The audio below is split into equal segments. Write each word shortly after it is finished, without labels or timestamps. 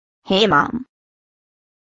Hey Mom.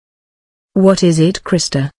 What is it,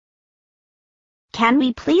 Krista? Can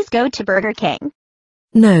we please go to Burger King?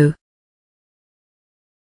 No.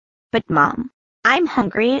 But Mom, I'm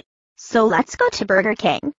hungry, so let's go to Burger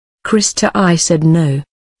King. Krista, I said no.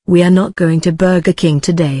 We are not going to Burger King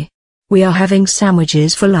today. We are having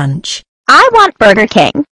sandwiches for lunch. I want Burger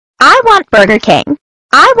King. I want Burger King.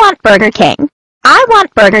 I want Burger King. I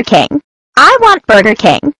want Burger King. I want Burger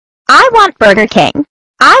King. I want Burger King.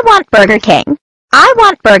 I want Burger King. I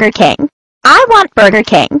want Burger King. I want Burger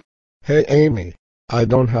King. Hey Amy, I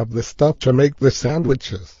don't have the stuff to make the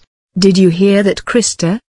sandwiches. Did you hear that,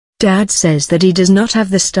 Krista? Dad says that he does not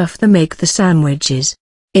have the stuff to make the sandwiches.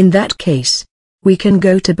 In that case, we can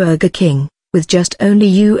go to Burger King, with just only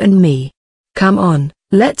you and me. Come on,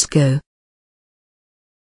 let's go.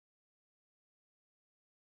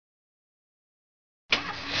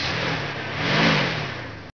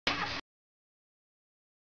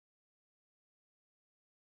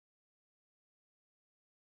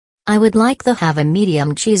 I would like to have a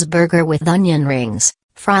medium cheeseburger with onion rings,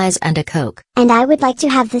 fries and a Coke. And I would like to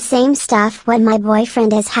have the same stuff what my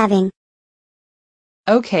boyfriend is having.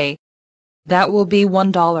 Okay. That will be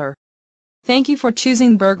 $1. Thank you for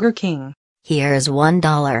choosing Burger King. Here's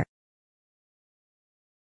 $1.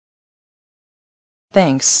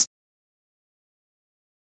 Thanks.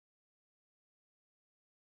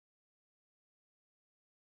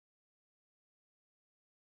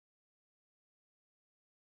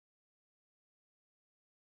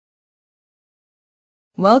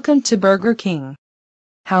 Welcome to Burger King.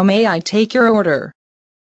 How may I take your order?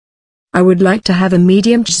 I would like to have a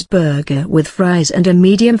medium cheeseburger with fries and a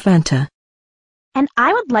medium Fanta. And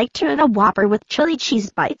I would like to eat a Whopper with chili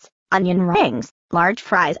cheese bites, onion rings, large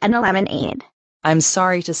fries and a lemonade. I'm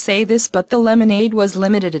sorry to say this, but the lemonade was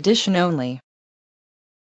limited edition only.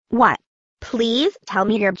 What? Please tell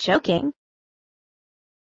me you're joking.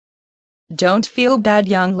 Don't feel bad,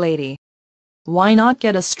 young lady. Why not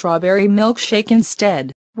get a strawberry milkshake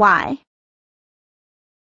instead? Why?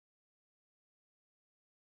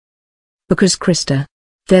 Because Krista,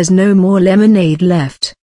 there's no more lemonade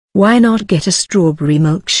left. Why not get a strawberry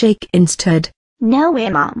milkshake instead? No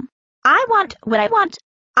way, Mom. I want what I want.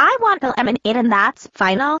 I want the lemonade and that's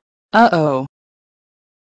final. Uh-oh.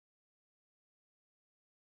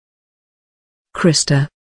 Krista,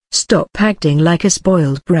 stop acting like a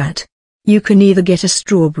spoiled brat. You can either get a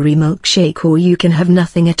strawberry milkshake or you can have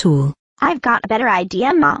nothing at all. I've got a better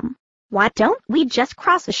idea, Mom. Why don't we just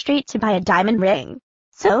cross the street to buy a diamond ring?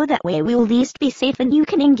 So that way we'll at least be safe and you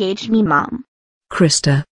can engage me, Mom.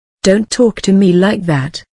 Krista, don't talk to me like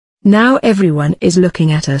that. Now everyone is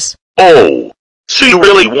looking at us. Oh, so you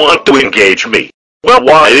really want to engage me? Well,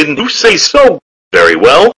 why didn't you say so? Very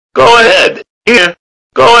well, go ahead. Here,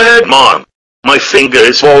 go ahead, Mom. My finger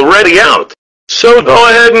is already out. So go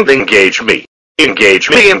ahead and engage me. Engage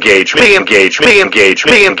me, engage me, engage me, engage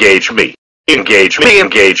me, engage me. Engage me,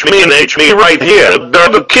 engage me, engage me right here at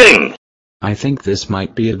Burger King. I think this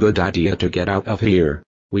might be a good idea to get out of here.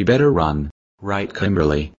 We better run, right,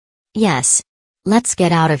 Kimberly? Yes. Let's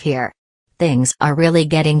get out of here. Things are really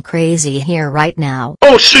getting crazy here right now.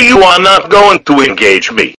 Oh, so you are not going to engage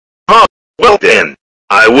me? Huh? Well then,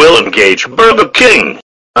 I will engage Burger King.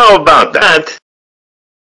 How about that?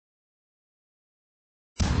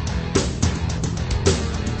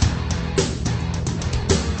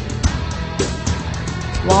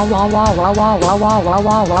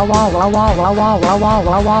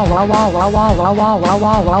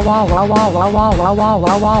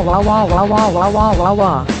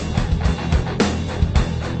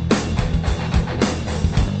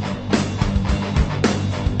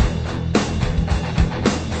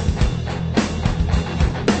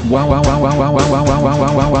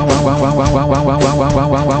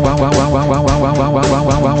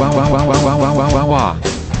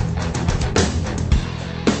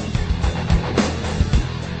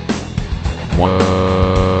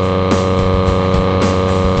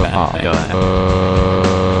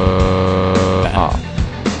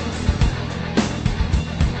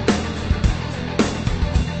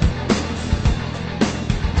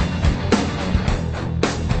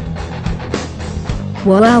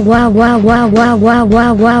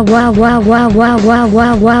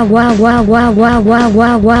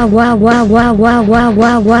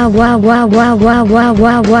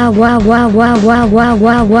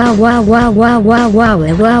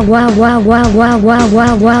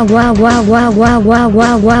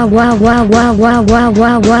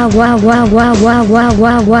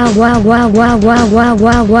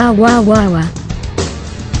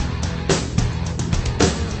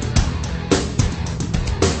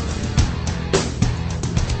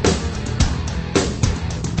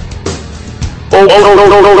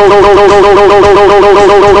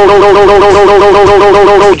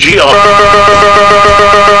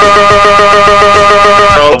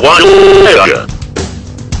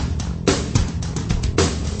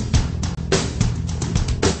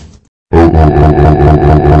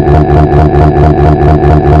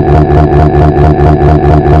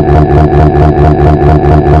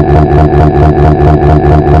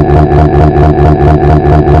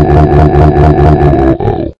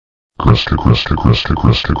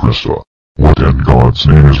 Krista. What in God's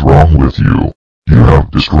name is wrong with you? You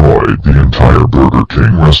have destroyed the entire Burger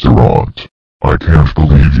King restaurant. I can't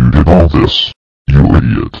believe you did all this. You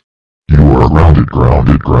idiot. You are grounded.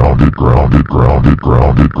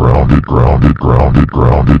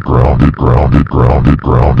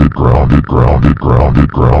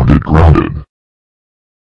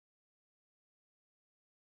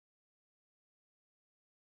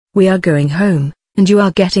 We are going home, and you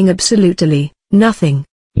are getting absolutely nothing.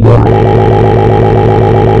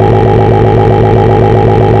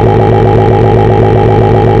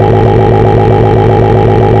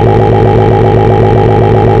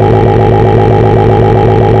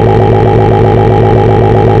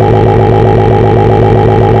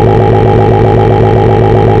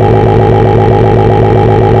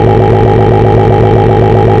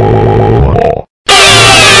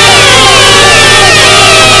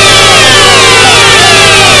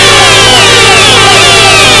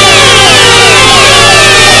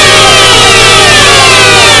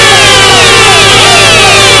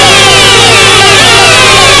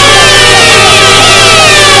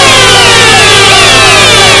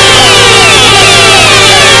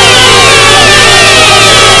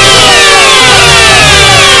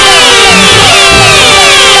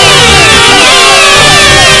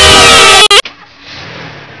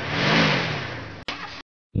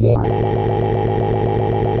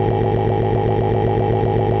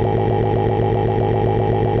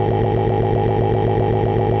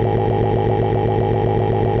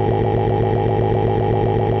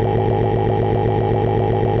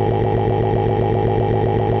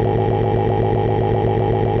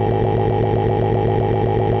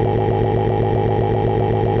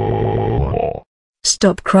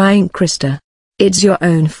 Stop crying, Krista. It's your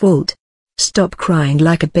own fault. Stop crying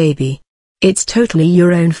like a baby. It's totally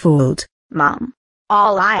your own fault. Mom,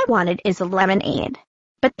 all I wanted is a lemonade.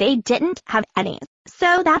 But they didn't have any,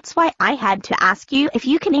 so that's why I had to ask you if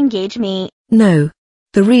you can engage me. No.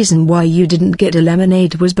 The reason why you didn't get a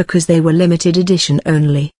lemonade was because they were limited edition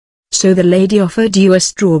only. So the lady offered you a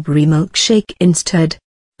strawberry milkshake instead.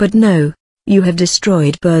 But no. You have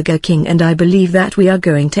destroyed Burger King, and I believe that we are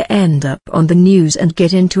going to end up on the news and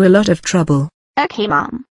get into a lot of trouble. Okay,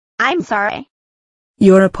 Mom. I'm sorry.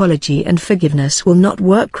 Your apology and forgiveness will not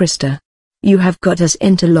work, Krista. You have got us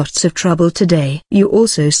into lots of trouble today. You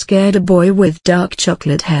also scared a boy with dark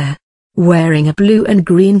chocolate hair, wearing a blue and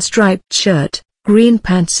green striped shirt, green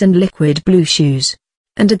pants and liquid blue shoes,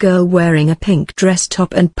 and a girl wearing a pink dress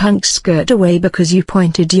top and punk skirt away because you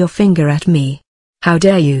pointed your finger at me. How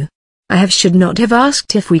dare you? Should not have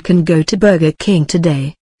asked if we can go to Burger King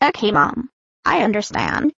today. Okay, Mom. I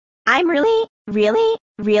understand. I'm really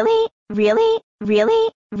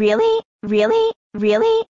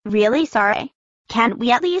sorry. Can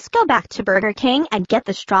we at least go back to Burger King and get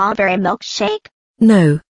the strawberry milkshake?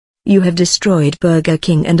 No. You have destroyed Burger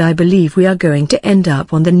King, and I believe we are going to end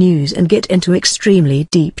up on the news and get into extremely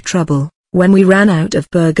deep trouble. When we ran out of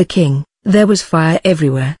Burger King, there was fire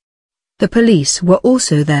everywhere. The police were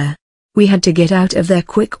also there. We had to get out of there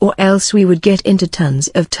quick, or else we would get into tons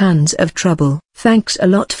of trouble. Thanks a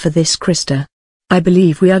lot for this, Krista. I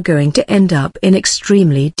believe we are going to end up in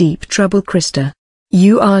extremely deep trouble, Krista.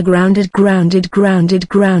 You are grounded for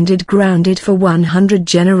 100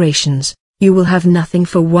 generations. You will have nothing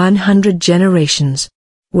for 100 generations.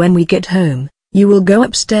 When we get home, you will go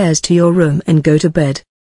upstairs to your room and go to bed.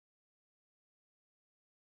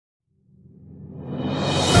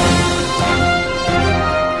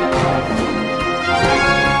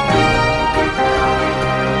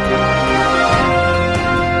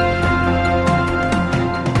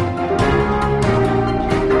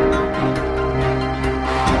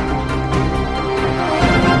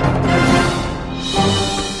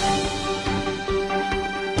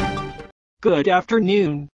 Good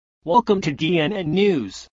afternoon. Welcome to DNN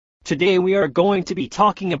News. Today we are going to be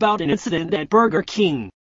talking about an incident at Burger King.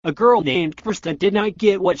 A girl named Krista did not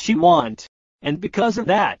get what she wanted, and because of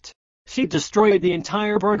that, she destroyed the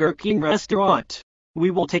entire Burger King restaurant. We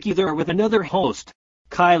will take you there with another host,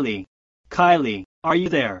 Kylie. Kylie, are you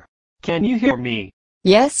there? Can you hear me?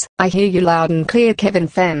 Yes, I hear you loud and clear, Kevin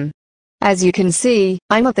Fem. As you can see,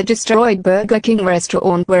 I'm at the destroyed Burger King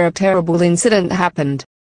restaurant where a terrible incident happened.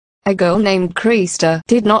 A girl named Krista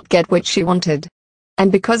did not get what she wanted.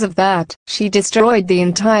 And because of that, she destroyed the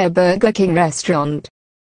entire Burger King restaurant.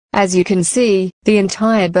 As you can see, the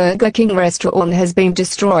entire Burger King restaurant has been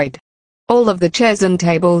destroyed. All of the chairs and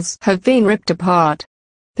tables have been ripped apart.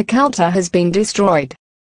 The counter has been destroyed.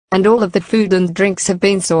 And all of the food and drinks have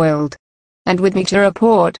been soiled. And with me to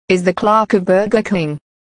report is the clerk of Burger King.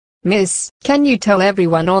 Miss, can you tell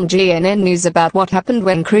everyone on GNN News about what happened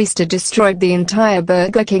when Krista destroyed the entire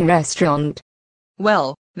Burger King restaurant?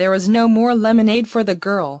 Well, there was no more lemonade for the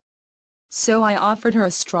girl. So I offered her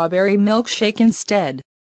a strawberry milkshake instead.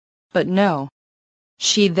 But no.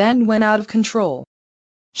 She then went out of control.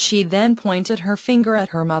 She then pointed her finger at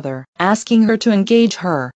her mother, asking her to engage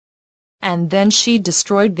her. And then she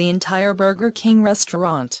destroyed the entire Burger King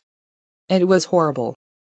restaurant. It was horrible.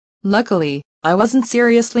 Luckily, I wasn't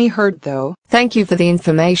seriously hurt though. Thank you for the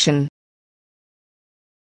information.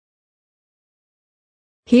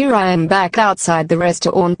 Here I am back outside the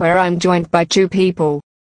restaurant where I'm joined by two people.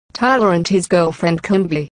 Tyler and his girlfriend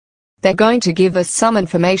Kimberly. They're going to give us some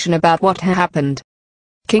information about what happened.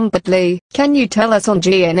 Kimberly, can you tell us on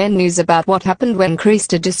GNN News about what happened when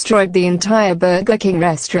Krista destroyed the entire Burger King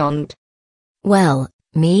restaurant? Well,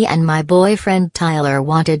 me and my boyfriend Tyler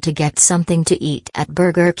wanted to get something to eat at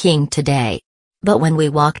Burger King today. But when we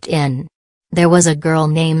walked in, there was a girl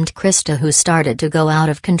named Krista who started to go out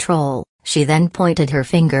of control. She then pointed her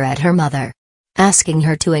finger at her mother, asking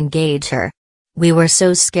her to engage her. We were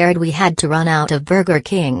so scared we had to run out of Burger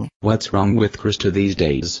King. What's wrong with Krista these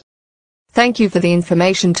days? Thank you for the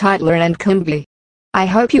information, Tyler and Kimberly. I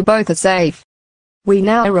hope you both are safe. We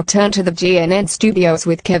now return to the GNN studios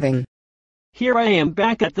with Kevin. Here I am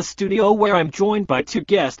back at the studio where I'm joined by two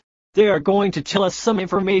guests. They are going to tell us some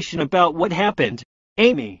information about what happened.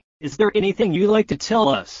 Amy, is there anything you'd like to tell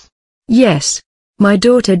us? Yes. My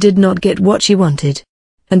daughter did not get what she wanted.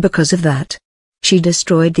 And because of that, she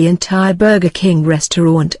destroyed the entire Burger King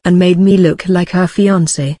restaurant and made me look like her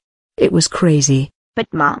fiancé. It was crazy. But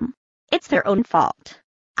Mom, it's their own fault.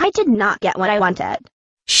 I did not get what I wanted.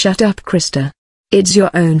 Shut up, Krista. It's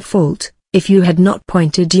your own fault. If you had not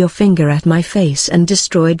pointed your finger at my face and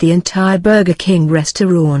destroyed the entire Burger King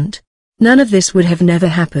restaurant, none of this would have never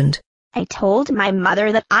happened. I told my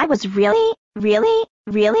mother that I was really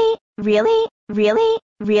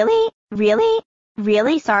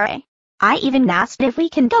sorry. I even asked if we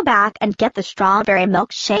can go back and get the strawberry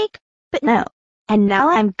milkshake, but no. And now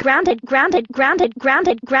I'm grounded.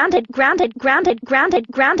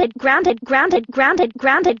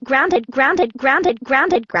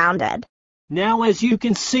 Now as you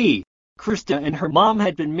can see, Krista and her mom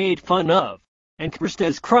had been made fun of, and Krista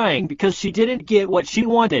is crying because she didn't get what she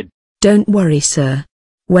wanted. Don't worry, sir.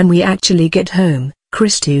 When we actually get home,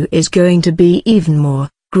 Krista is going to be even more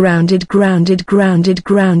grounded.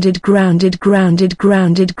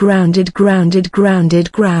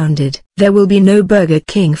 There will be no Burger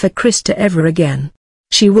King for Krista ever again.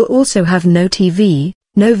 She will also have no TV,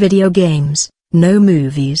 no video games, no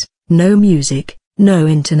movies, no music, no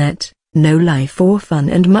internet, no life or fun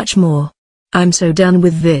and much more. I'm so done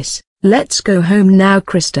with this. Let's go home now,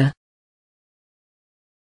 Krista.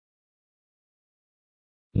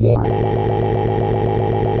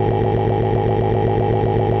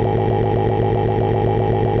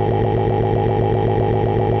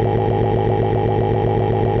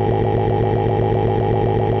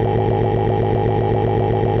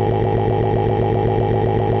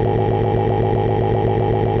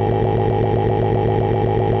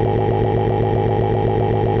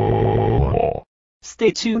 Stay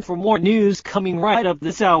tuned for more news coming right up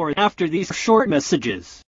this hour after these short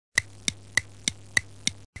messages.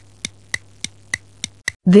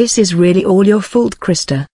 This is really all your fault,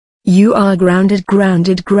 Krista. You are grounded for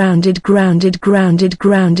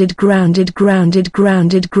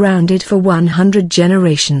 100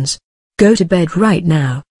 generations. Go to bed right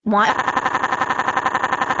now.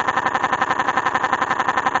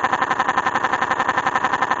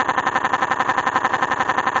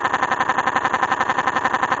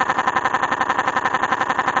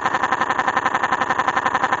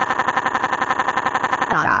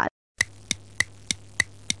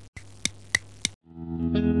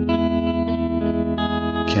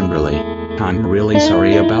 Kimberly, I'm really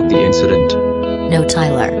sorry about the incident. No,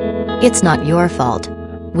 Tyler. It's not your fault.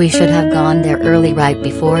 We should have gone there early right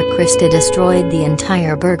before Krista destroyed the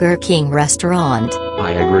entire Burger King restaurant.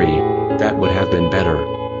 I agree. That would have been better.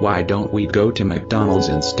 Why don't we go to McDonald's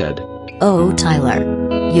instead? Oh,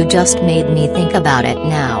 Tyler. You just made me think about it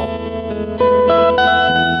now.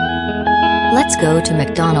 Let's go to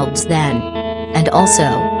McDonald's then. And also,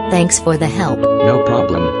 thanks for the help. No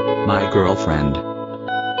problem, my girlfriend.